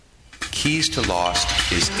Keys to Lost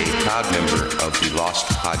is a proud member of the Lost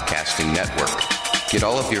Podcasting Network. Get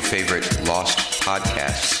all of your favorite Lost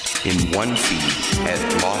podcasts in one feed at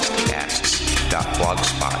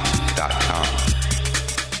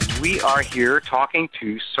lostcasts.blogspot.com. We are here talking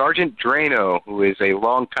to Sergeant Drano, who is a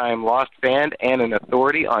longtime Lost fan and an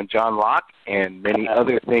authority on John Locke and many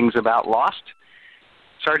other things about Lost.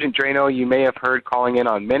 Sergeant Drano, you may have heard calling in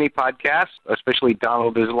on many podcasts, especially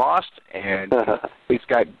Donald is Lost, and he's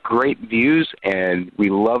got great views, and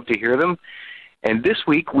we love to hear them. And this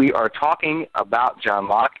week we are talking about John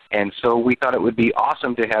Locke, and so we thought it would be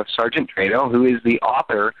awesome to have Sergeant Drano, who is the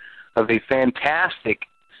author of a fantastic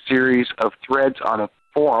series of threads on a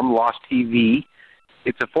forum, Lost TV.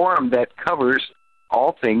 It's a forum that covers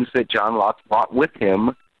all things that John Locke brought with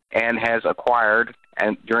him and has acquired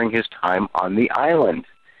during his time on the island.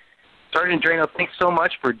 Sergeant Drano, thanks so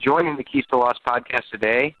much for joining the Keys to Lost podcast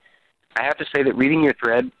today. I have to say that reading your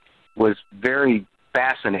thread was very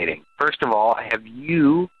fascinating. First of all, have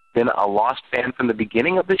you been a Lost fan from the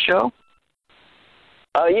beginning of the show?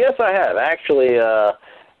 Yes, I have. Actually, I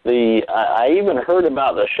even heard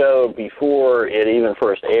about the show before it even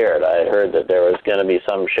first aired. I had heard that there was going to be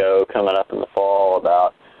some show coming up in the fall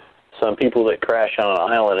about some people that crash on an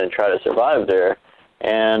island and try to survive there.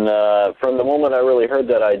 And from the moment I really heard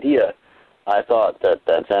that idea, I thought that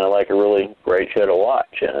sounded like a really great show to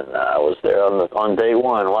watch. And I was there on day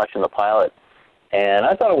one watching the pilot, and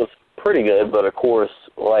I thought it was pretty good. But, of course,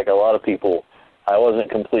 like a lot of people, I wasn't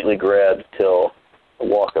completely grabbed till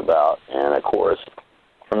Walkabout. And, of course,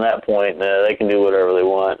 from that point, they can do whatever they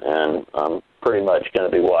want, and I'm pretty much going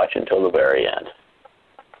to be watching till the very end.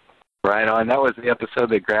 Right on. That was the episode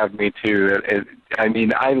that grabbed me, too.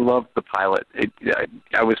 I loved the pilot.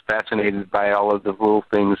 I was fascinated by all of the little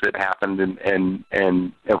things that happened and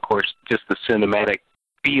of course, just the cinematic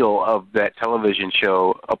feel of that television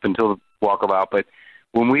show up until the Walkabout. But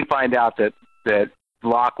when we find out that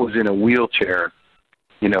Locke was in a wheelchair,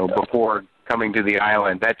 before coming to the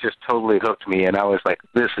island, that just totally hooked me, and I was like,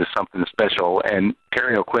 this is something special. And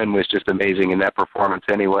Terry O'Quinn was just amazing in that performance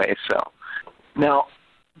anyway. So now,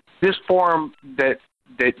 this forum that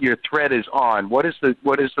your thread is on, what is the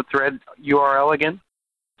thread URL again?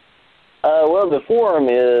 Well, the forum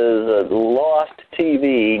is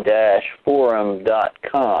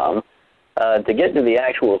losttv-forum.com. To get to the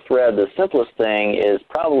actual thread, the simplest thing is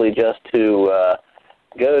probably just to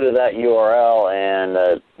go to that URL and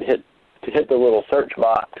hit the little search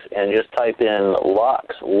box and just type in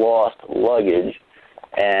Locke's Lost Luggage,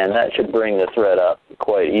 and that should bring the thread up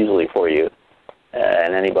quite easily for you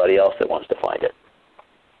and anybody else that wants to find it.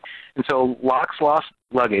 And so Locke's Lost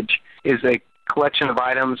Luggage is a collection of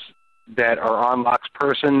items that are on Locke's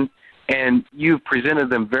person, and you've presented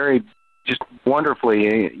them very just wonderfully,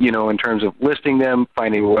 in terms of listing them,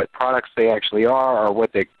 finding what products they actually are or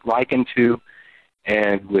what they liken to,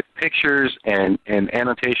 and with pictures and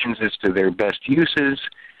annotations as to their best uses.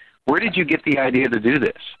 Where did you get the idea to do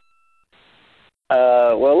this?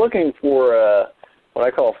 Well, looking for what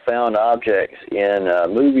I call found objects in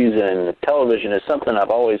movies and television is something I've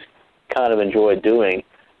always kind of enjoyed doing,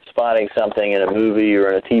 spotting something in a movie or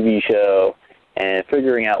in a TV show and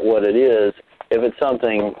figuring out what it is, if it's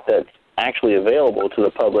something that's actually available to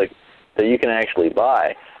the public that you can actually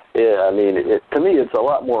buy. To me, it's a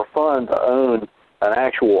lot more fun to own an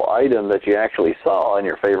actual item that you actually saw in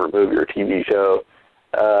your favorite movie or TV show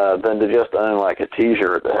than to just own like a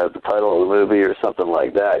T-shirt that has the title of the movie or something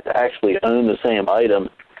like that. To actually own the same item,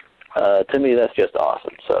 to me, that's just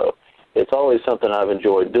awesome. So it's always something I've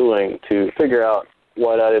enjoyed doing, to figure out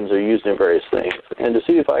what items are used in various things and to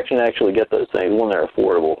see if I can actually get those things when they're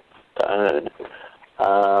affordable to own.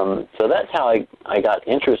 So that's how I got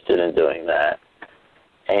interested in doing that.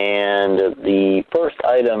 And the first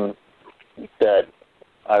item that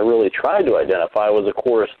I really tried to identify was, of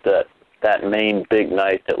course, that main big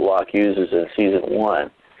knife that Locke uses in Season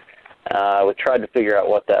 1. I tried to figure out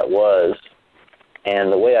what that was,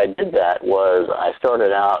 and the way I did that was I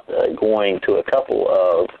started out going to a couple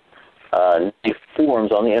of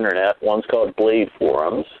forums on the Internet. One's called Blade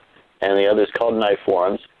Forums, and the other's called Knife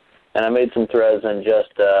Forums. And I made some threads and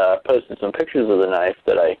just posted some pictures of the knife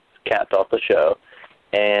that I capped off the show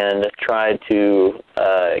and tried to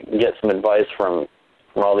get some advice from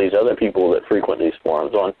all these other people that frequent these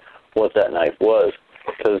forums on what that knife was.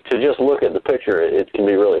 Because to just look at the picture, it can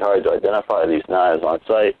be really hard to identify these knives on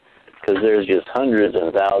site, because there's just hundreds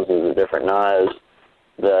and thousands of different knives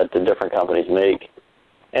that the different companies make.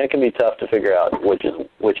 And it can be tough to figure out which is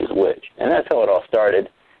which. And that's how it all started.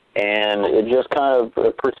 And it just kind of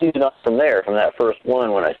proceeded on from there, from that first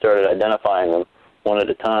one when I started identifying them one at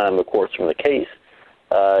a time, of course, from the case.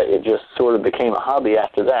 it just sort of became a hobby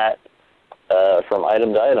after that. From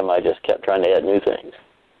item to item, I just kept trying to add new things.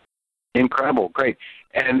 Incredible, great.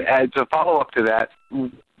 And as a follow-up to that,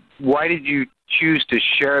 why did you choose to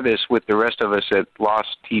share this with the rest of us at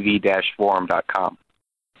losttv-forum.com?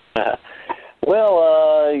 Well,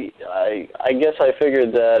 I guess I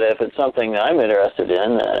figured that if it's something I'm interested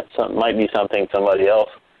in, it might be something somebody else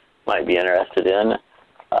might be interested in.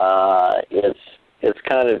 It's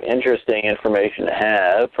kind of interesting information to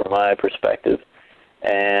have from my perspective,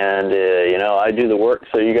 and I do the work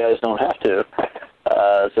so you guys don't have to,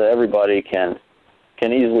 so everybody can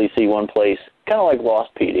easily see one place, kind of like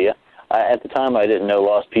Lostpedia. At the time, I didn't know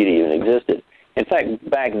Lostpedia even existed. In fact,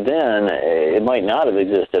 back then, it might not have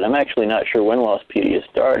existed. I'm actually not sure when Lostpedia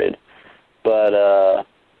started, but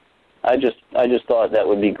I just thought that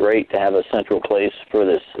would be great to have a central place for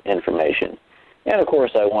this information. And, of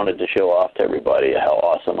course, I wanted to show off to everybody how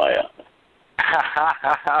awesome I am.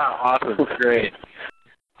 Awesome, great.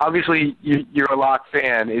 Obviously, you're a Locke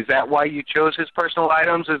fan. Is that why you chose his personal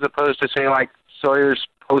items as opposed to, say, like Sawyer's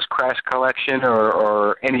post-crash collection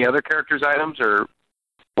or any other character's items? Or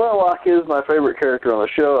well, Locke is my favorite character on the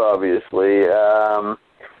show, obviously.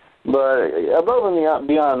 But above and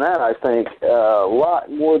beyond that, I think Locke,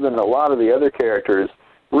 more than a lot of the other characters,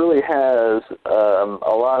 really has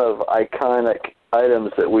a lot of iconic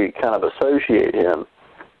items that we kind of associate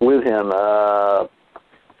with him.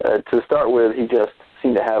 To start with, he just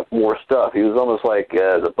seemed to have more stuff. He was almost like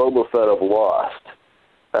the Boba Fett of Lost.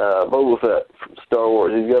 Boba Fett from Star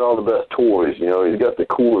Wars, he's got all the best toys, he's got the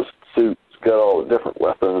coolest suits, got all the different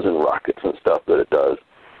weapons and rockets and stuff that it does.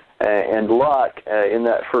 And Locke, in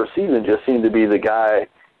that first season, just seemed to be the guy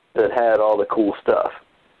that had all the cool stuff.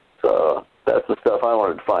 So that's the stuff I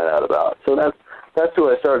wanted to find out about. So that's who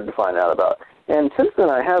I started to find out about. And since then,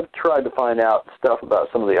 I have tried to find out stuff about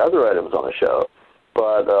some of the other items on the show,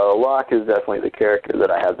 but Locke is definitely the character that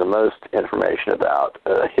I have the most information about,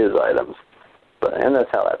 his items. And that's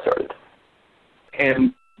how that started.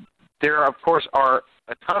 And there, of course, are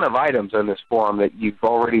a ton of items on this forum that you've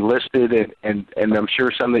already listed, and I'm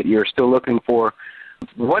sure some that you're still looking for.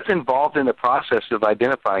 What's involved in the process of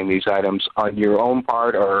identifying these items on your own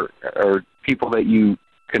part, or people that you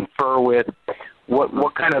confer with?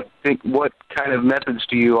 What kind of methods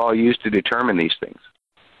do you all use to determine these things?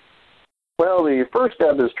 Well, the first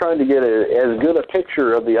step is trying to get as good a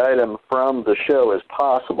picture of the item from the show as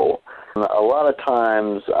possible. A lot of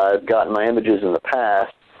times I've gotten my images in the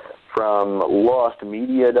past from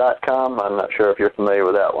lostmedia.com. I'm not sure if you're familiar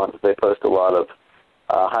with that one. They post a lot of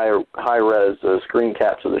high-res screen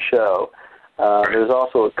caps of the show. There's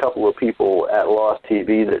also a couple of people at Lost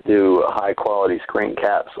TV that do high-quality screen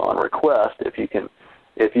caps on request. If you can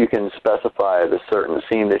specify the certain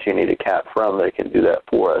scene that you need a cap from, they can do that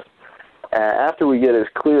for us. After we get as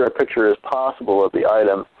clear a picture as possible of the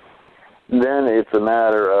item, then it's a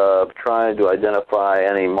matter of trying to identify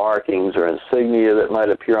any markings or insignia that might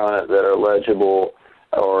appear on it that are legible,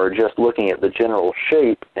 or just looking at the general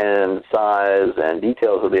shape and size and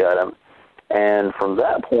details of the item. And from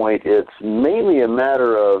that point, it's mainly a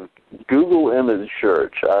matter of Google image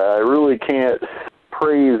search. I really can't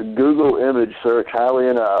praise Google image search highly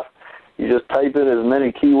enough. You just type in as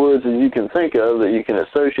many keywords as you can think of that you can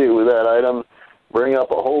associate with that item, bring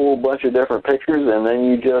up a whole bunch of different pictures, and then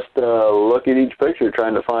you just look at each picture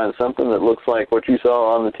trying to find something that looks like what you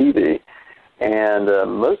saw on the TV. And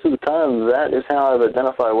most of the time, that is how I've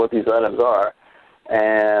identified what these items are.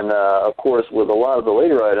 And, of course, with a lot of the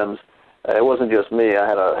later items, it wasn't just me. I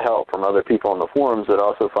had help from other people on the forums that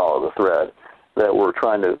also follow the thread that were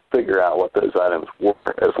trying to figure out what those items were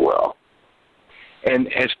as well.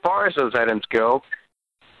 And as far as those items go,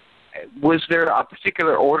 was there a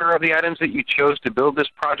particular order of the items that you chose to build this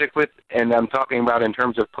project with? And I'm talking about in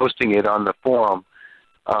terms of posting it on the forum.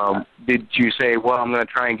 Did you say, well, I'm going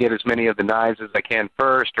to try and get as many of the knives as I can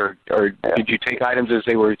first, or did you take items as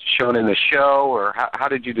they were shown in the show, or how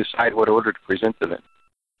did you decide what order to present to them?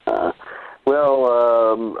 Of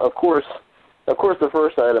course, the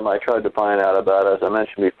first item I tried to find out about, as I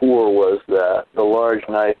mentioned before, was the large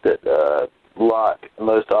knife that Locke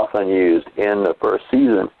most often used in the first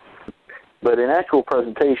season. But in actual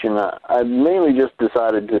presentation, I mainly just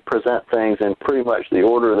decided to present things in pretty much the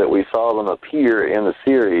order that we saw them appear in the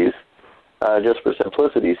series, just for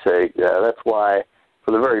simplicity's sake. That's why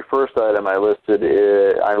for the very first item I listed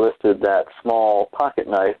that small pocket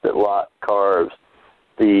knife that Locke carves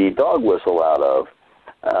the dog whistle out of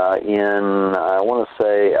in, I want to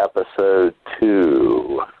say, episode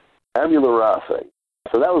 2, Tabula Rasa.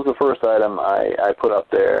 So that was the first item I put up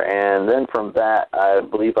there, and then from that, I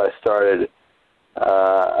believe I started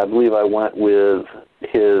I believe I went with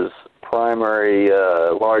his primary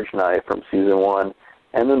large knife from season 1,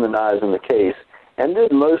 and then the knives in the case. And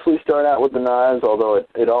did mostly start out with the knives, although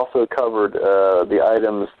it also covered the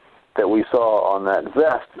items that we saw on that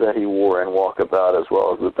vest that he wore in Walkabout, as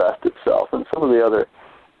well as the vest itself, and some of the other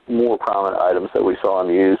more prominent items that we saw him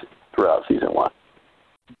use throughout season 1.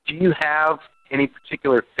 Do you have any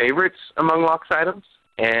particular favorites among Locke's items,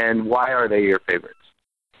 and why are they your favorites?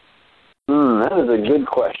 That is a good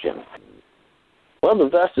question. Well, the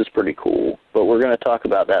vest is pretty cool, but we're going to talk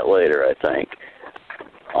about that later, I think.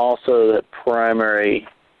 Also, that primary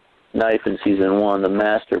knife in season 1, the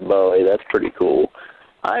Master Bowie, that's pretty cool.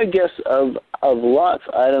 I guess of Locke's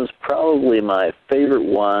items, probably my favorite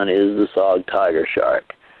one is the Sog Tiger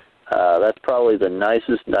Shark. That's probably the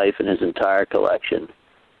nicest knife in his entire collection,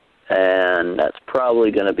 and that's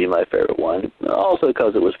probably going to be my favorite one, also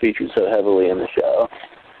because it was featured so heavily in the show.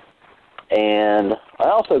 And I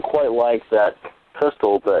also quite like that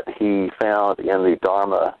pistol that he found in the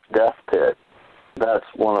Dharma Death Pit. That's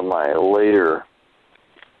one of my later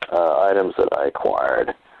items that I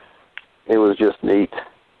acquired. It was just neat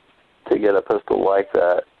to get a pistol like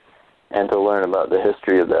that and to learn about the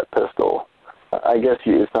history of that pistol. I guess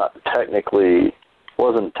it's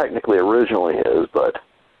wasn't technically originally his, but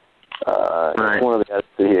right. It's one of the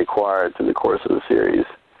items that he acquired through the course of the series.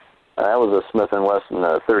 That was a Smith &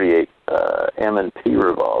 Wesson 38 M&P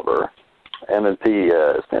revolver. M&P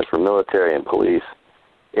stands for Military and Police.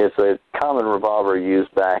 It's a common revolver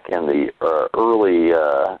used back in the early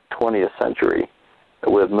 20th century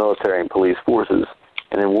with military and police forces.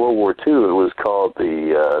 And in World War II, it was called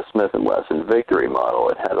the Smith & Wesson Victory model.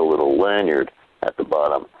 It had a little lanyard at the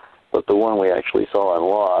bottom. But the one we actually saw in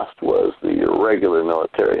Lost was the regular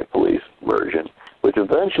military and police version, which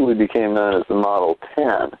eventually became known as the Model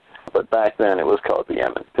 10. But back then, it was called the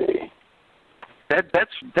M&P.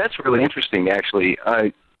 That's really interesting, actually.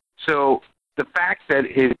 So the fact that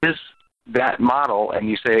it is that model, and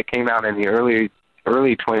you say it came out in the early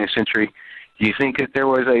 20th century, do you think that there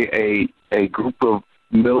was a group of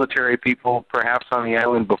military people perhaps on the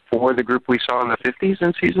island before the group we saw in the 50s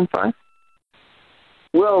in season 5?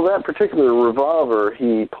 Well, that particular revolver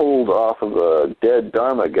he pulled off of a dead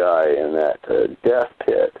Dharma guy in that death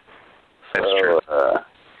pit. That's true.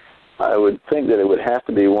 I would think that it would have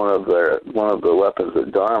to be one of the weapons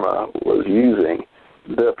that Dharma was using.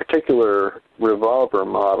 The particular revolver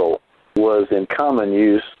model was in common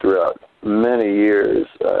use throughout many years.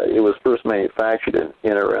 It was first manufactured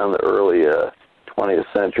in around the early 20th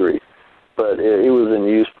century, but it was in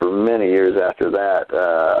use for many years after that,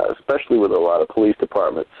 especially with a lot of police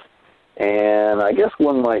departments. And I guess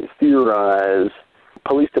one might theorize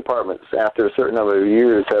police departments, after a certain number of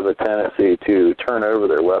years, have a tendency to turn over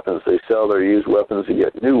their weapons. They sell their used weapons to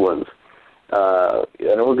get new ones.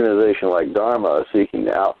 An organization like Dharma seeking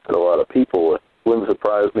to outfit a lot of people, it wouldn't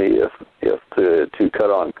surprise me if to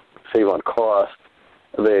save on cost,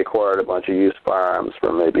 they acquired a bunch of used firearms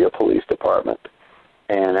from maybe a police department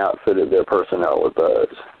and outfitted their personnel with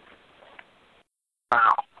those.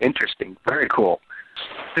 Wow, interesting. Very cool.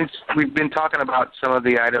 Since we've been talking about some of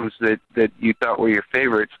the items that you thought were your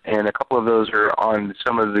favorites, and a couple of those are on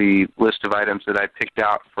some of the list of items that I picked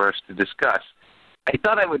out for us to discuss, I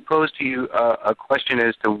thought I would pose to you a question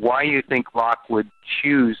as to why you think Locke would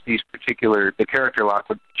choose the character Locke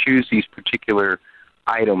would choose these particular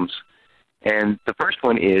items. And the first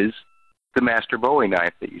one is the Master Bowie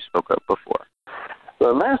knife that you spoke of before.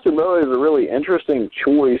 The Master Bowie is a really interesting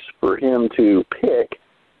choice for him to pick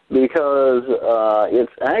because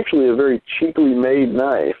it's actually a very cheaply made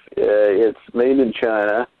knife. It's made in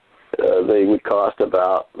China. They would cost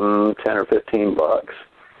about 10 or 15 bucks.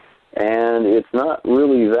 And it's not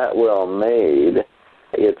really that well made.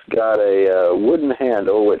 It's got a wooden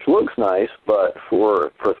handle, which looks nice, but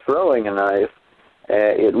for throwing a knife,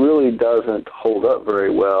 it really doesn't hold up very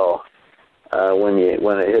well when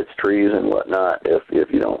it hits trees and whatnot.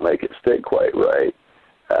 If you don't make it stick quite right,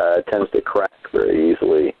 it tends to crack very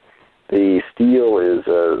easily. The steel is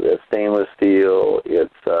a stainless steel.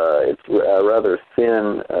 It's a rather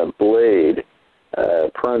thin blade,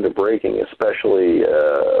 prone to breaking, especially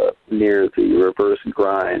near the reverse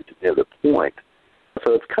grind near the point.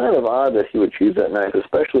 So it's kind of odd that he would choose that knife,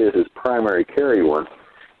 especially as his primary carry one.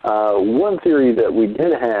 One theory that we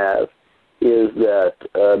did have is that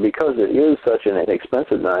because it is such an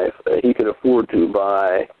inexpensive knife, he could afford to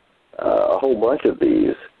buy a whole bunch of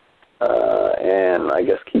these and I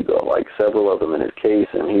guess keep like several of them in his case,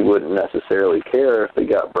 and he wouldn't necessarily care if they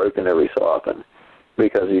got broken every so often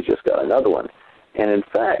because he's just got another one. And in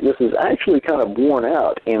fact, this is actually kind of borne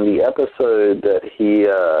out in the episode that he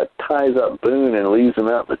ties up Boone and leaves him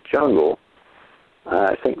out in the jungle.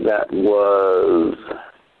 I think that was,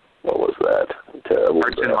 what was that?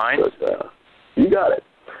 Hearts and Minds? You got it.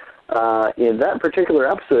 In that particular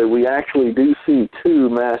episode, we actually do see two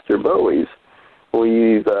Master Bowies.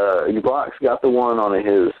 Locke's got the one on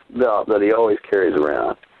his belt that he always carries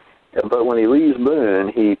around. But when he leaves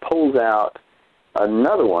Boone, he pulls out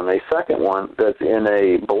another one, a second one, that's in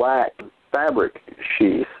a black fabric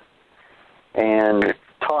sheath, and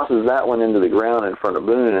tosses that one into the ground in front of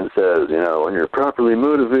Boone and says, when you're properly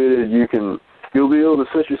motivated, you'll be able to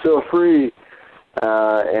set yourself free.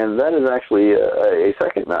 And that is actually a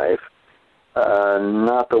second knife,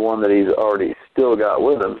 not the one that he's already still got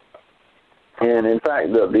with him. And in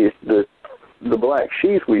fact, the black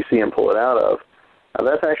sheath we see him pull it out of,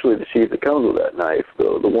 that's actually the sheath that comes with that knife.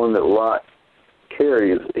 The one that Locke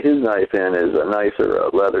carries his knife in is a nicer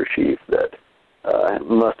leather sheath that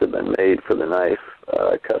must have been made for the knife,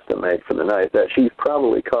 custom made for the knife. That sheath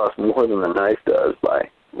probably costs more than the knife does by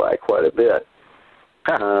quite a bit.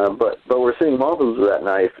 But we're seeing multiples of that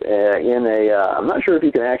knife in I'm not sure if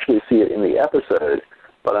you can actually see it in the episode,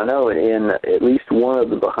 but I know in at least one of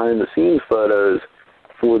the behind-the-scenes photos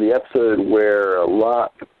for the episode where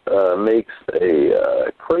Locke makes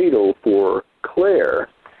a cradle for Claire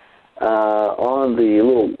on the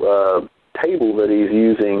little table that he's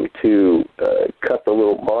using to cut the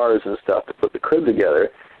little bars and stuff to put the crib together,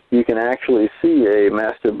 you can actually see a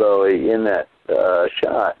Master Bowie in that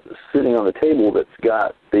shot sitting on the table that's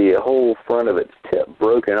got the whole front of its tip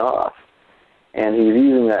broken off. And he's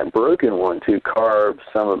using that broken one to carve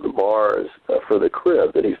some of the bars for the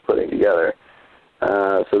crib that he's putting together.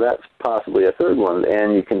 So that's possibly a third one,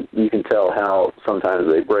 and you can tell how sometimes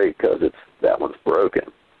they break because that one's broken.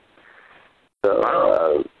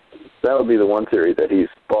 So that would be the one theory, that he's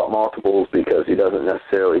bought multiples because he doesn't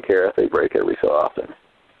necessarily care if they break every so often.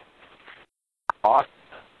 Awesome.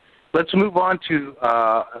 Let's move on to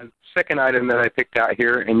a second item that I picked out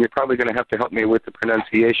here, and you're probably going to have to help me with the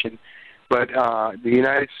pronunciation. But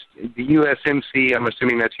the USMC, I'm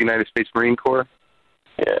assuming that's United States Marine Corps?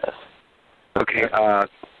 Yes. Okay.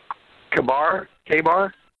 Ka-Bar?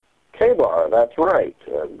 Ka-Bar, that's right.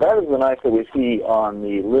 That is the knife that we see on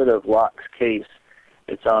the lid of Locke's case.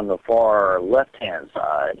 It's on the far left-hand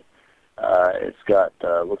side. It's got,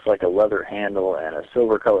 looks like a leather handle and a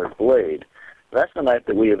silver-colored blade. That's the knife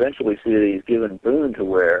that we eventually see that he's given Boone to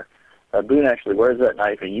wear. Boone actually wears that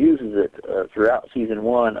knife and uses it throughout season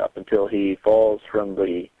 1 up until he falls from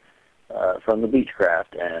the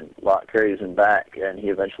Beechcraft, and Locke carries him back, and he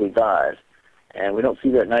eventually dies. And we don't see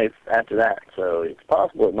that knife after that, so it's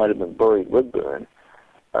possible it might have been buried with Boone.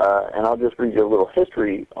 And I'll just read you a little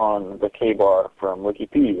history on the Ka-Bar from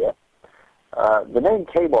Wikipedia. The name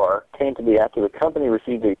Ka-Bar came to be after the company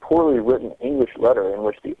received a poorly written English letter in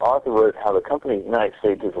which the author wrote how the company's knife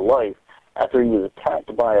saved his life after he was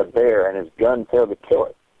attacked by a bear and his gun failed to kill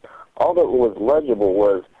it. All that was legible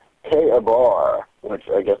was Ka-Bar, which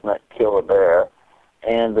I guess meant kill a bear,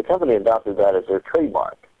 and the company adopted that as their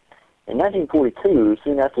trademark. In 1942,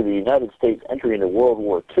 soon after the United States' entry into World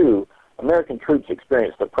War II, American troops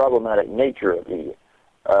experienced the problematic nature of the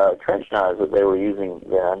trench knives that they were using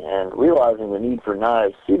then, and realizing the need for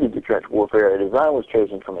knives suited to trench warfare, a design was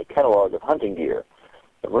chosen from a catalog of hunting gear.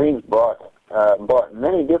 The Marines bought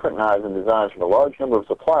many different knives and designs from a large number of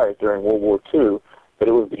suppliers during World War II, but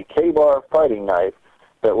it was the Ka-Bar fighting knife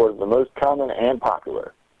that was the most common and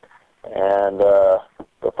popular. And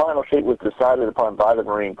the final shape was decided upon by the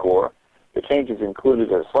Marine Corps. The changes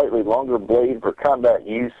included a slightly longer blade for combat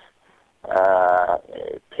use,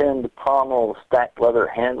 pinned pommel stacked leather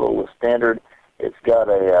handle was standard. It's got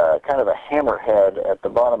a kind of a hammer head at the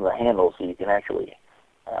bottom of the handle, so you can actually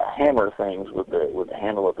hammer things with the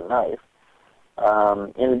handle of the knife.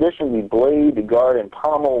 In addition, the blade, the guard, and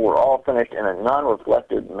pommel were all finished in a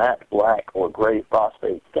non-reflective matte black or gray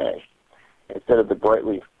phosphate finish instead of the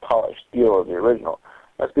brightly polished steel of the original.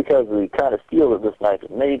 That's because the kind of steel that this knife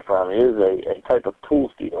is made from is a type of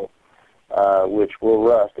tool steel, which will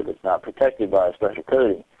rust if it's not protected by a special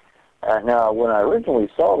coating. Now, when I originally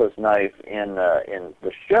saw this knife in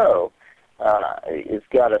the show, it's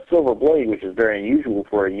got a silver blade, which is very unusual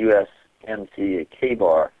for a USMC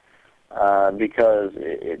Ka-Bar, because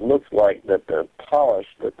it looks like that the polish,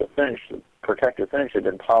 that the finish, the protective finish had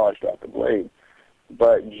been polished off the blade.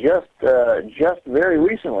 But just very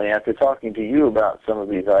recently, after talking to you about some of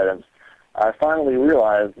these items, I finally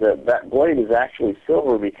realized that that blade is actually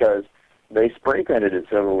silver because they spray painted it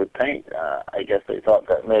silver with paint. I guess they thought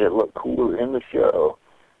that made it look cooler in the show,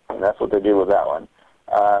 and that's what they did with that one.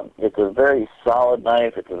 It's a very solid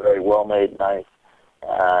knife. It's a very well-made knife.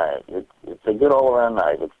 It's a good all-around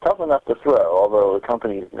knife. It's tough enough to throw, although the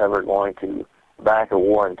company is never going to back a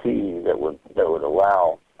warranty that would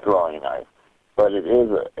allow throwing a knife. But it is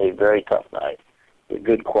a very tough knife, a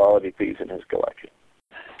good quality piece in his collection.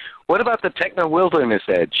 What about the Techno Wilderness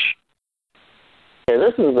Edge? Yeah,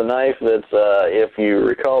 this is the knife that's, if you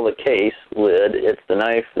recall the case lid, it's the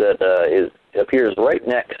knife that appears right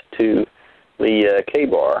next to the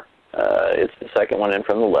K-bar. It's the second one in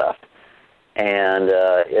from the left. And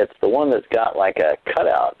it's the one that's got like a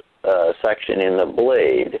cutout section in the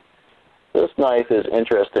blade. This knife is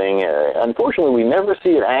interesting. Unfortunately, we never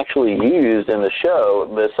see it actually used in the show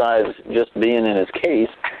besides just being in his case,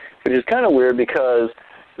 which is kind of weird because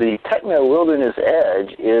the Techno Wilderness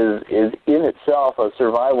Edge is in itself a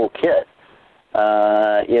survival kit.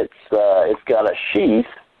 It's got a sheath.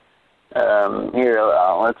 Here,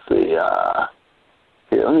 let's see.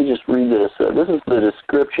 Here, let me just read this. This is the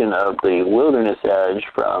description of the Wilderness Edge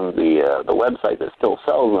from the website that still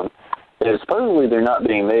sells them. Supposedly they're not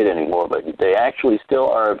being made anymore, but they actually still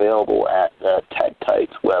are available at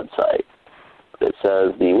TechTight's website. It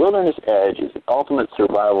says, the Wilderness Edge is the ultimate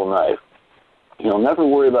survival knife. You'll never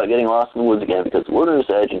worry about getting lost in the woods again because the Wilderness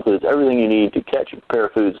Edge includes everything you need to catch and prepare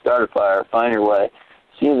food, start a fire, find your way,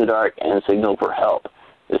 see in the dark, and signal for help.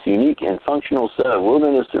 This unique and functional set of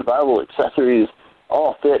wilderness survival accessories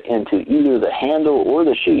all fit into either the handle or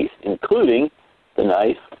the sheath, including the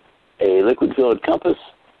knife, a liquid-filled compass,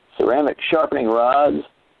 ceramic sharpening rods,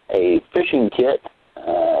 a fishing kit,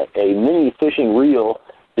 a mini fishing reel.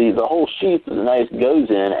 The whole sheath that the knife goes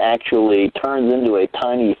in actually turns into a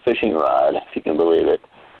tiny fishing rod, if you can believe it.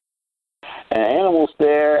 An animal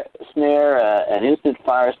snare, an instant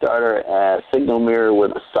fire starter, a signal mirror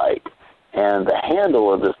with a sight. And the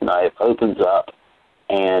handle of this knife opens up,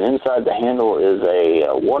 and inside the handle is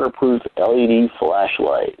a waterproof LED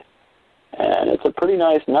flashlight. And it's a pretty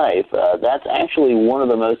nice knife. That's actually one of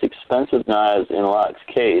the most expensive knives in Locke's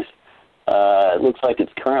case. It looks like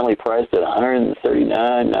it's currently priced at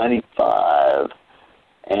 $139.95.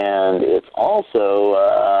 And it's also,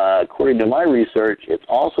 according to my research, it's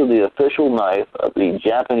also the official knife of the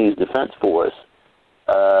Japanese Defense Force,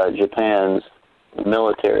 Japan's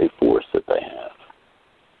military force that they have.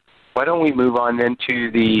 Why don't we move on then to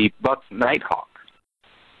the Buck Nighthawk?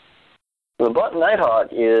 The Buck Nighthawk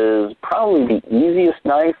is probably the easiest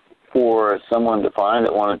knife for someone to find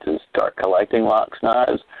that wanted to start collecting Locke's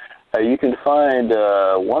knives. You can find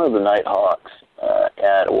one of the Nighthawks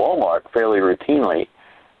at Walmart fairly routinely.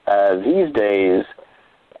 These days,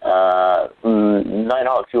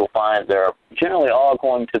 Nighthawks you'll find they're generally all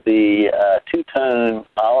going to be two-tone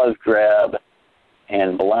olive drab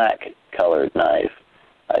and black colored knife.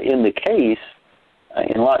 In the case,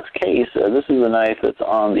 in Locke's case, this is a knife that's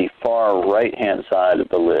on the far right-hand side of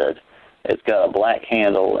the lid. It's got a black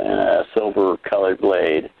handle and a silver-colored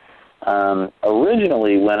blade.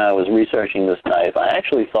 Originally, when I was researching this knife, I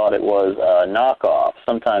actually thought it was a knockoff.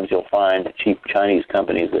 Sometimes you'll find cheap Chinese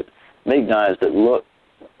companies that make knives that look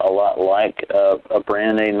a lot like a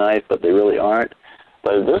brand-name knife, but they really aren't.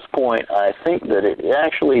 But at this point, I think that it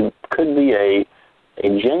actually could be a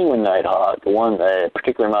genuine Nighthawk, one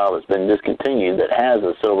particular model that's been discontinued that has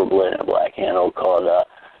a silver blade and a black handle called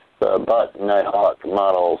the Buck Nighthawk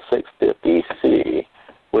Model 650C,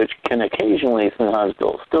 which can occasionally sometimes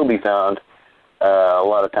still be found a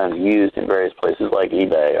lot of times used in various places like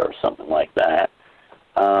eBay or something like that.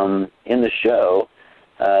 In the show,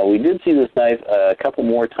 we did see this knife a couple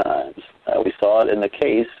more times. We saw it in the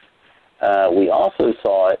case. We also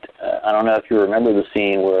saw it, I don't know if you remember the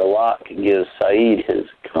scene where Locke gives Saeed his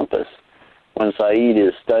compass when Saeed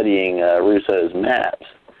is studying Russo's maps.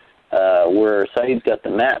 Where Saeed's got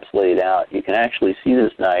the maps laid out, you can actually see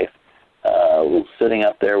this knife sitting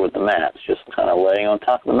up there with the maps, just kind of laying on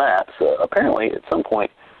top of the maps. Apparently, at some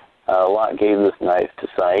point, Locke gave this knife to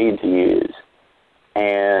Saeed to use.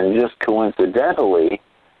 And just coincidentally,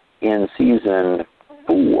 in Season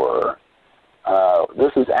 4,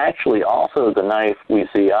 this is actually also the knife we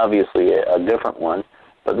see, obviously a different one,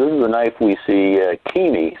 but this is the knife we see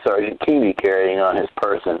Sergeant Keamy carrying on his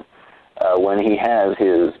person when he has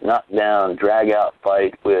his knockdown, drag-out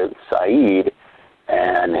fight with Saeed,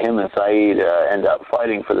 and him and Saeed end up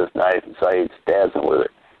fighting for this knife, and Saeed stabs him with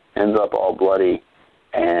it, ends up all bloody,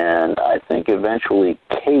 and I think eventually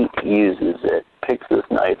Kate uses it, picks this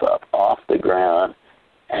knife up off the ground,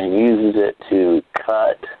 and uses it to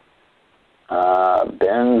cut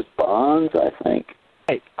Ben's bonds, I think.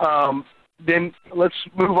 Hey, then let's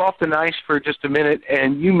move off the knives for just a minute.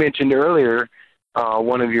 And you mentioned earlier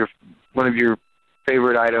one of your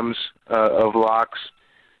favorite items of Locke's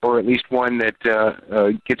or at least one that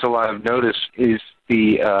gets a lot of notice, is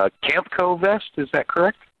the Campco vest. Is that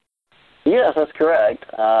correct? Yes, that's correct.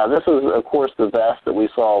 This is, of course, the vest that we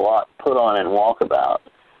saw a lot put on in Walkabout.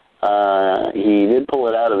 He did pull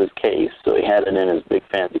it out of his case, so he had it in his big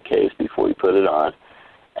fancy case before he put it on.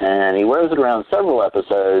 And he wears it around several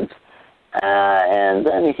episodes, and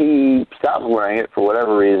then he stops wearing it for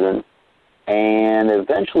whatever reason. And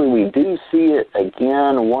eventually we do see it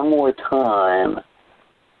again one more time.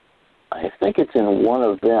 I think it's in one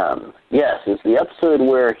of them. Yes, it's the episode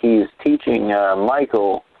where he's teaching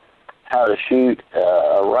Michael how to shoot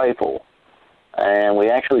a rifle. And we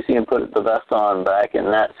actually see him put the vest on back in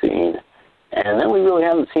that scene. And then we really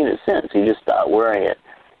haven't seen it since. He just stopped wearing it.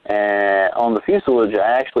 And on the fuselage,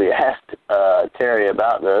 I actually asked Terry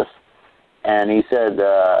about this, and he said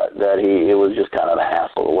that it was just kind of a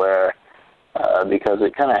hassle to wear because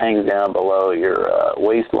it kind of hangs down below your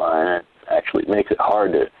waistline. It actually makes it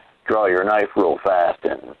hard to draw your knife real fast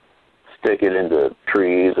and stick it into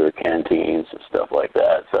trees or canteens and stuff like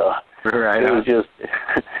that. So right it was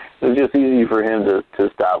just easy for him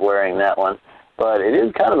to stop wearing that one. But it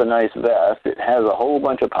is kind of a nice vest. It has a whole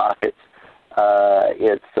bunch of pockets.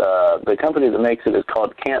 It's the company that makes it is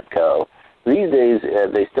called Campco. These days,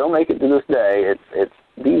 they still make it to this day.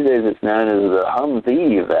 These days it's known as the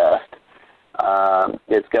Humvee vest.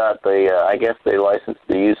 It's got the I guess they licensed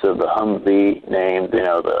the use of the Humvee name,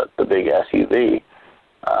 the big SUV.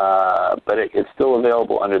 But it's still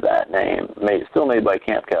available under that name. Still made by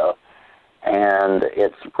Campco. And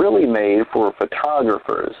it's really made for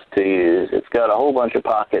photographers to use. It's got a whole bunch of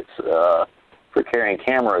pockets for carrying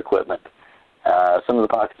camera equipment. Some of the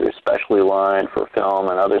pockets are specially lined for film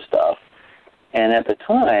and other stuff. And at the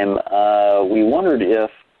time, we wondered if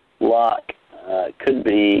Locke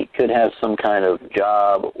could have some kind of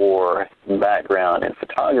job or background in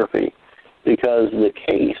photography, because the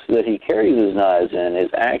case that he carries his knives in is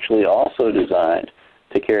actually also designed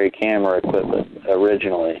to carry camera equipment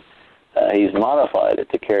originally. He's modified it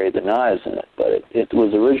to carry the knives in it, but it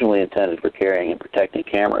was originally intended for carrying and protecting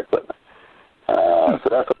camera equipment. So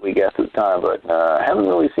that's what we guessed at the time, but I haven't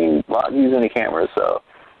really seen Locke use any cameras, so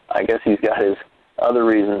I guess he's got his other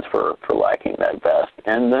reasons for liking that vest,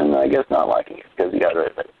 and then I guess not liking it because he got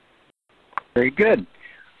rid of it. Very good.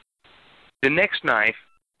 The next knife,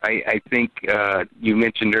 I think you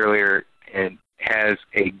mentioned earlier, and has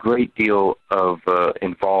a great deal of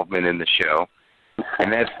involvement in the show,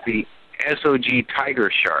 and that's the SOG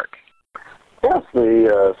Tiger Shark. Yes,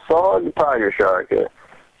 the SOG Tiger Shark. It's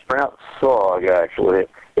pronounced SOG, actually.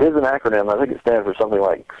 It is an acronym. I think it stands for something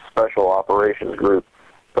like Special Operations Group,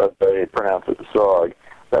 but they pronounce it SOG.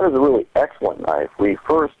 That is a really excellent knife. We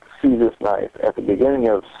first see this knife at the beginning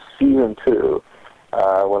of Season 2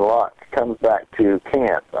 when Locke comes back to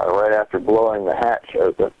camp right after blowing the hatch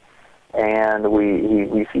open. And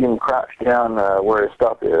we see him crouched down where his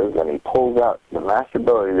stuff is, and he pulls out the Master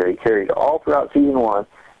Bowie that he carried all throughout Season 1,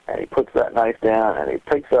 and he puts that knife down, and he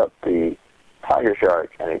picks up the Tiger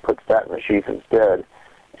Shark, and he puts that in the sheath instead.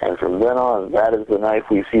 And from then on, that is the knife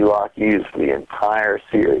we see Locke use for the entire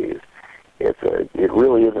series. It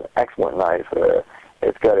really is an excellent knife.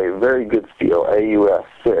 It's got a very good steel,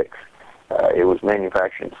 AUS-6. It was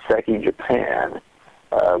manufactured in Seki, Japan,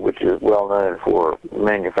 which is well known for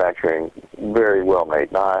manufacturing very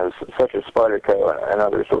well-made knives, such as Spyderco and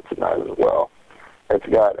other sorts of knives as well. It's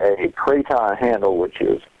got a Kraton handle, which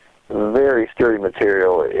is very sturdy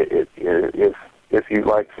material. If you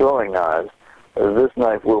like throwing knives, this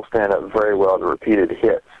knife will stand up very well to repeated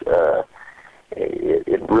hits.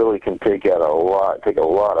 It really can take a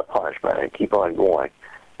lot of punishment and keep on going.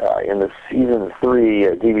 In the Season 3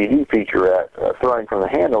 DVD featurette, Throwing from the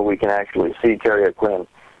Handle, we can actually see Terry O'Quinn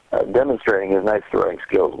demonstrating his knife throwing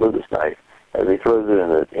skills with this knife as he throws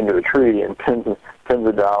it into the tree and pins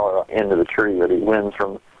a dollar into the tree that he wins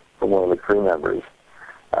from one of the crew members.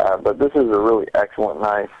 But this is a really excellent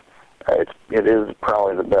knife. It is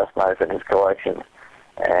probably the best knife in his collection,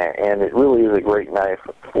 and it really is a great knife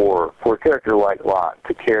for a character like Locke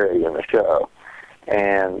to carry in the show.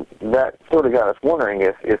 And that sort of got us wondering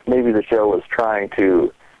if maybe the show was trying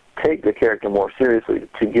to take the character more seriously,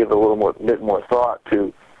 to give a bit more thought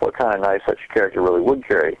to what kind of knife such a character really would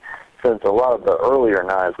carry, since a lot of the earlier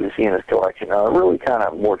knives we see in his collection are really kind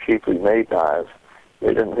of more cheaply made knives.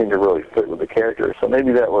 They didn't seem to really fit with the character. So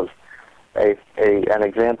maybe that was an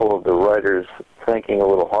example of the writers thinking a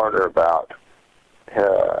little harder about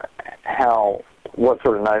what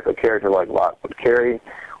sort of knife a character like Locke would carry.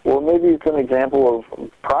 Well, maybe it's an example of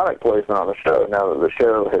product placement on the show, now that the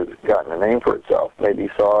show has gotten a name for itself. Maybe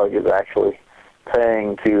SOG is actually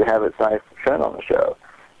paying to have its knife shown on the show.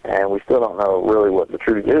 and we still don't know really what the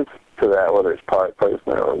truth is to that, whether it's product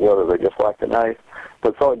placement or whether they just like the knife.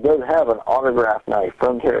 But so it does have an autographed knife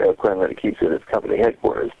from Terry O'Quinn that it keeps at its company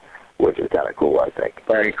headquarters, which is kind of cool, I think.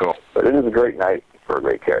 Very cool. But it is a great knife for a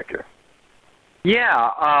great character.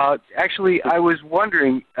 Yeah, actually, I was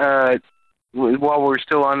wondering, while we're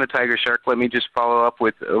still on the Tiger Shark, let me just follow up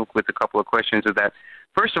with a couple of questions of that.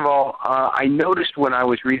 First of all, I noticed when I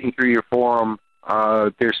was reading through your forum,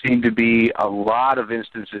 there seemed to be a lot of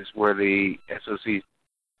instances where the SOC,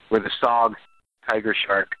 where the SOG Tiger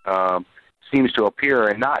Shark seems to appear,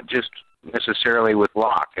 and not just necessarily with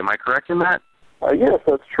Locke. Am I correct in that? Yes,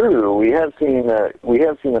 that's true. We have seen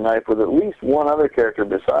the knife with at least one other character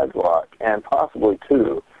besides Locke, and possibly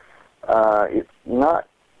two. It's not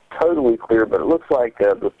totally clear, but it looks like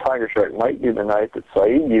the Tiger Shark might be the knife that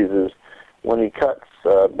Saeed uses when he cuts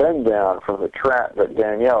Ben down from the trap that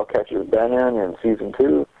Danielle catches Ben in season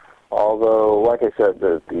 2. Although, like I said,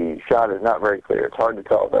 the shot is not very clear. It's hard to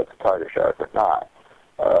tell if that's a Tiger Shark or not.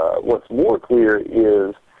 What's more clear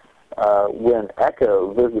is when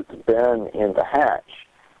Echo visits Ben in the hatch,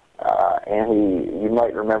 and you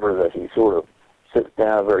might remember that he sort of sits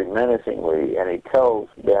down very menacingly, and he tells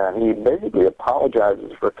Ben, he basically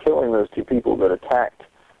apologizes for killing those two people that attacked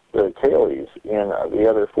the tailies in the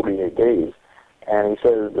other 48 days, and he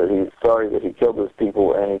says that he's sorry that he killed those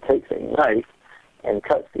people, and he takes a knife and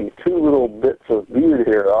cuts these two little bits of beard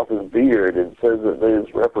hair off his beard and says that those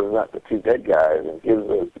represent the two dead guys and gives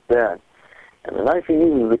those to Ben. And the knife he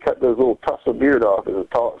uses to cut those little tufts of beard off is a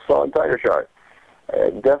SOG Tiger Shark.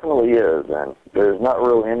 It definitely is, and there's not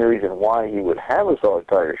really any reason why he would have a SOG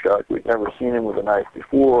Tiger Shark. We've never seen him with a knife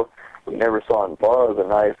before. We never saw him borrow the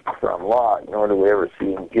knife from Locke, nor do we ever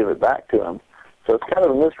see him give it back to him. So it's kind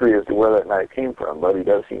of a mystery as to where that knife came from, but he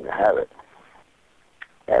does seem to have it.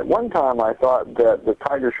 At one time, I thought that the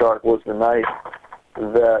Tiger Shark was the knife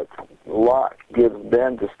that Locke gives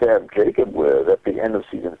Ben to stab Jacob with at the end of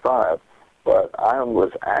Season 5, but I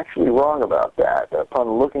was actually wrong about that.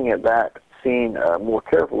 Upon looking at that scene more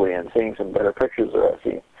carefully and seeing some better pictures of that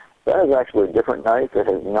scene, that is actually a different knife that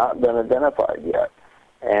has not been identified yet,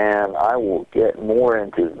 and I will get more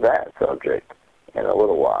into that subject in a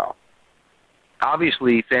little while.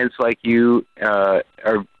 Obviously, fans like you have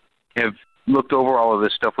looked over all of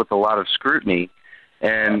this stuff with a lot of scrutiny,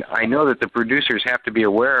 and I know that the producers have to be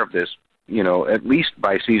aware of this, you know, at least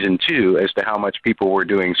by season 2, as to how much people were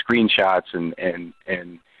doing screenshots and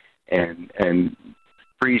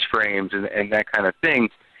freeze frames and that kind of thing.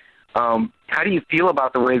 How do you feel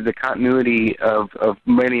about the way the continuity of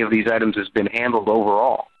many of these items has been handled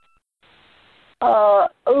overall?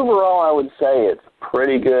 Overall, I would say it's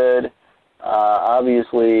pretty good.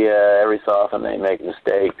 Obviously, every so often they make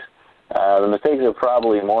mistakes. The mistakes are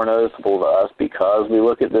probably more noticeable to us because we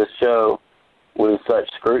look at this show with such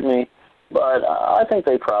scrutiny, but I think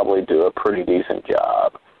they probably do a pretty decent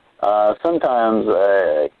job. Sometimes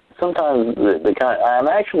I'm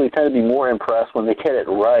actually tend to be more impressed when they get it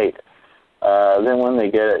right than when they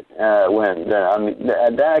get it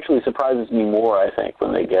that actually surprises me more, I think,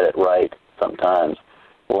 when they get it right sometimes.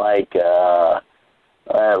 Like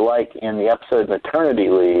in the episode Maternity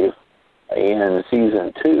Leave in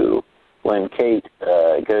Season 2, when Kate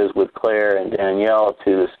goes with Claire and Danielle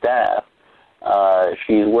to the staff,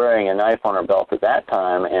 she's wearing a knife on her belt at that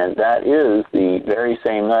time, and that is the very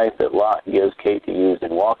same knife that Locke gives Kate to use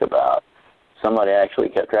in Walkabout. Somebody actually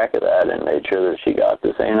kept track of that and made sure that she got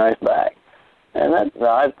the same knife back. And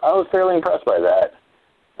I was fairly impressed by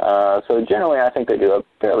that. So generally I think they do a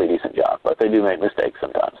fairly decent job, but they do make mistakes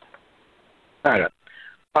sometimes. All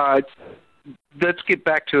right. Let's get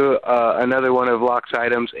back to another one of Locke's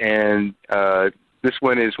items, and this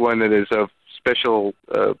one is one that is of special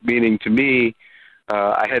meaning to me.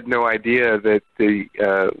 I had no idea that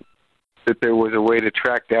that there was a way to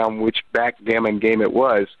track down which backgammon game it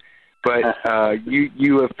was, but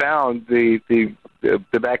you have found the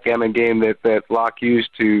backgammon game that Locke used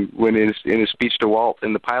to when in his speech to Walt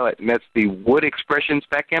in the pilot, and that's the Wood Expressions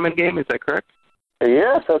backgammon game. Is that correct?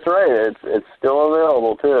 Yes, that's right. It's still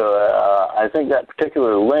available too. I think that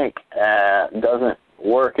particular link doesn't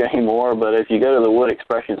work anymore, but if you go to the Wood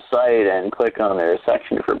Expressions site and click on their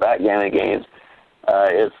section for backgammon games,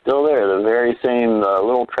 it's still there. The very same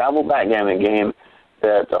little travel backgammon game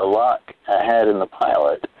that Locke had in the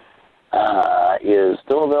pilot is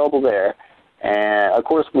still available there. And of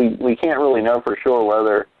course, we can't really know for sure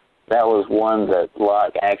whether that was one that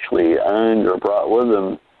Locke actually owned or brought with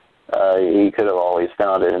him. He could have always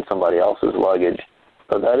found it in somebody else's luggage,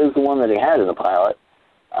 but that is the one that he had in the pilot,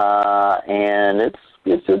 and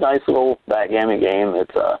it's a nice little backgammon game.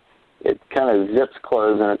 It kind of zips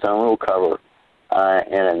closed in its own little cover.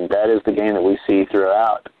 and that is the game that we see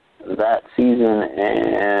throughout that season,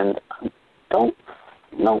 and I don't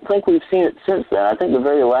think we've seen it since then. I think the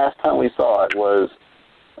very last time we saw it was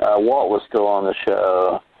Walt was still on the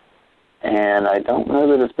show, and I don't know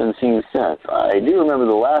that it's been seen since. I do remember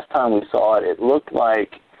the last time we saw it, it looked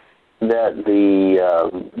like that the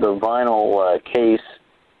vinyl case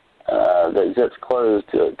that zips closed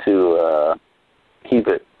to keep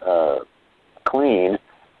it clean,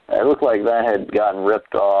 it looked like that had gotten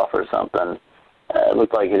ripped off or something. It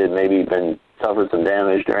looked like it had maybe been suffered some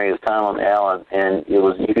damage during its time on the island, and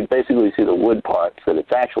you could basically see the wood parts that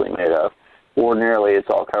it's actually made of. Ordinarily, it's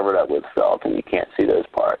all covered up with felt, and you can't see those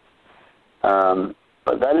parts.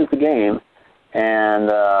 But that is the game,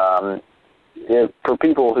 and for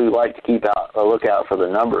people who like to keep a lookout for the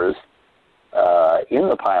numbers in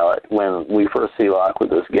the pilot, when we first see Locke with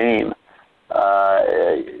this game,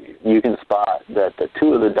 you can spot that the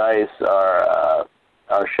two of the dice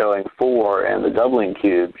are showing 4, and the doubling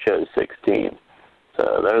cube shows 16.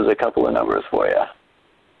 So there's a couple of numbers for you.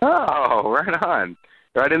 Oh, right on.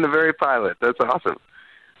 Right in the very pilot. That's awesome.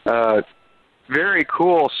 Very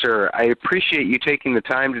cool, sir. I appreciate you taking the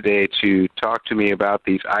time today to talk to me about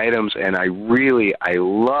these items, and I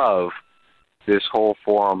love this whole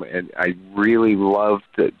forum, and I really love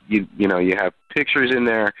that you have pictures in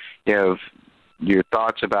there, you have your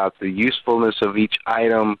thoughts about the usefulness of each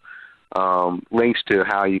item, links to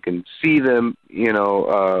how you can see them,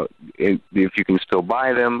 if you can still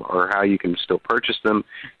buy them or how you can still purchase them.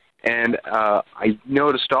 And I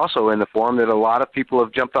noticed also in the forum that a lot of people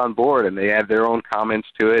have jumped on board and they add their own comments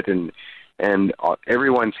to it, and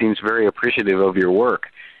everyone seems very appreciative of your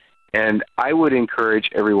work. And I would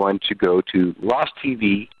encourage everyone to go to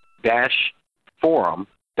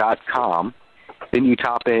losttv-forum.com. Then you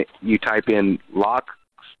type in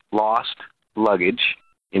Lost Luggage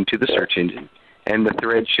into the search engine, and the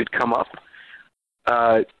thread should come up.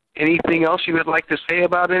 Anything else you would like to say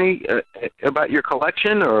about your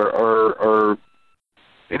collection, or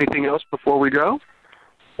anything else before we go?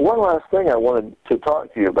 One last thing I wanted to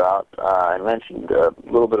talk to you about. I mentioned a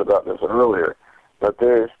little bit about this earlier, but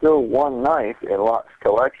there is still one knife in Locke's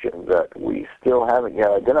collection that we still haven't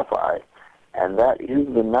yet identified, and that is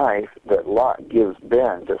the knife that Locke gives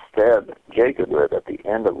Ben to stab Jacob with at the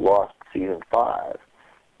end of Lost Season 5.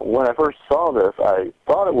 When I first saw this, I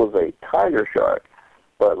thought it was a tiger shark,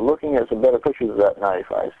 but looking at some better pictures of that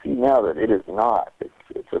knife, I see now that it is not.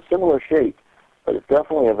 It's a similar shape, but it's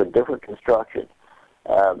definitely of a different construction.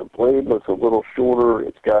 The blade looks a little shorter.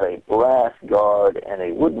 It's got a brass guard and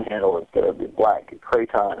a wooden handle instead of the black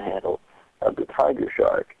craton handle of the tiger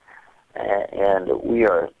shark. And we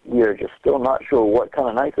are just still not sure what kind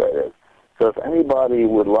of knife that is. So if anybody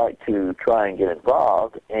would like to try and get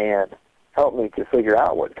involved and help me to figure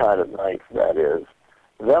out what kind of knife that is,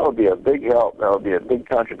 that would be a big help. That would be a big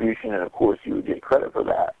contribution, and of course you would get credit for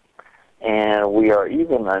that. And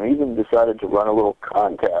I'm even decided to run a little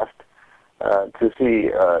contest to see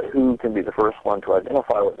who can be the first one to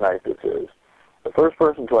identify what knife this is. The first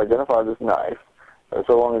person to identify this knife,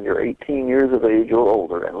 so long as you're 18 years of age or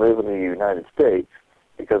older and live in the United States,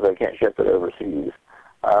 because I can't ship it overseas,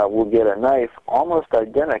 will get a knife almost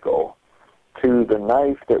identical to the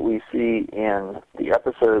knife that we see in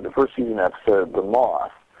the first season episode, The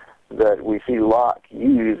Moth, that we see Locke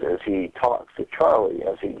use as he talks to Charlie,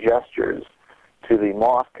 as he gestures to the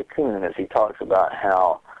moth cocoon, as he talks about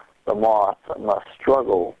how the moth must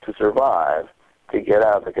struggle to survive to get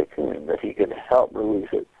out of the cocoon, that he could help release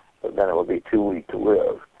it, but then it will be too weak to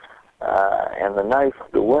live. And the knife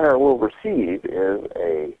the winner will receive is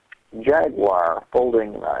a Jaguar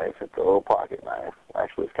folding knife. It's a little pocket knife.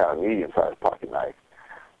 Actually, it's kind of a medium-sized pocket knife.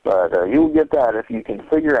 But you'll get that if you can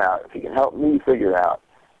help me figure out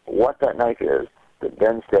what that knife is that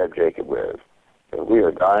Ben stabbed Jacob with. Because we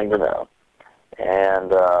are dying to know.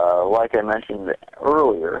 And like I mentioned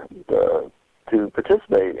earlier, to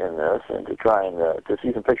participate in this and to try and to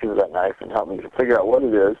see some pictures of that knife and help me to figure out what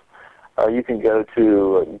it is, you can go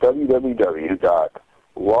to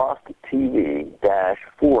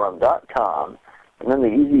www.losttv-forum.com, and then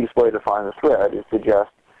the easiest way to find the thread is to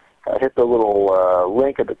just hit the little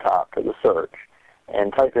link at the top to the search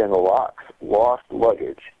and type in Locke's Lost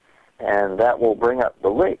Luggage, and that will bring up the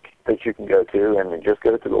link that you can go to, and then just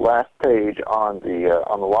go to the last page on the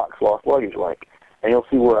Locke's Lost Luggage link, and you'll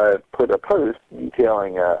see where I put a post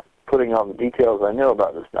detailing, putting on the details I know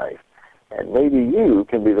about this knife. And maybe you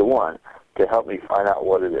can be the one to help me find out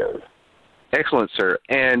what it is. Excellent, sir.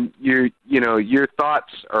 And your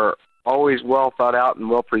thoughts are always well thought out and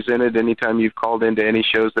well presented anytime you've called into any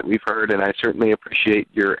shows that we've heard, and I certainly appreciate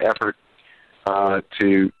your effort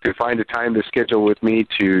to find a time to schedule with me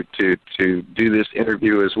to do this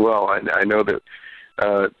interview as well. I know that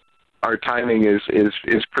our timing is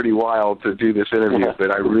pretty wild to do this interview,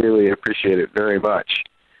 but I really appreciate it very much.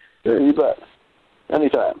 Yeah, you bet.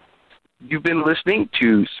 Anytime. You've been listening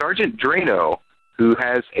to Sergeant Drano, who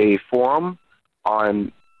has a forum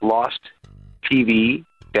on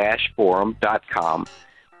losttv-forum.com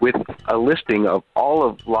with a listing of all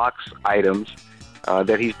of Locke's items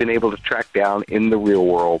that he's been able to track down in the real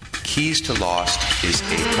world. Keys to Lost is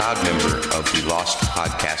a proud member of the Lost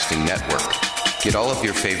Podcasting Network. Get all of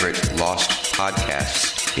your favorite Lost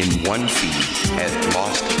podcasts in one feed at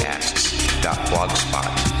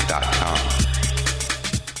lostcasts.blogspot.com.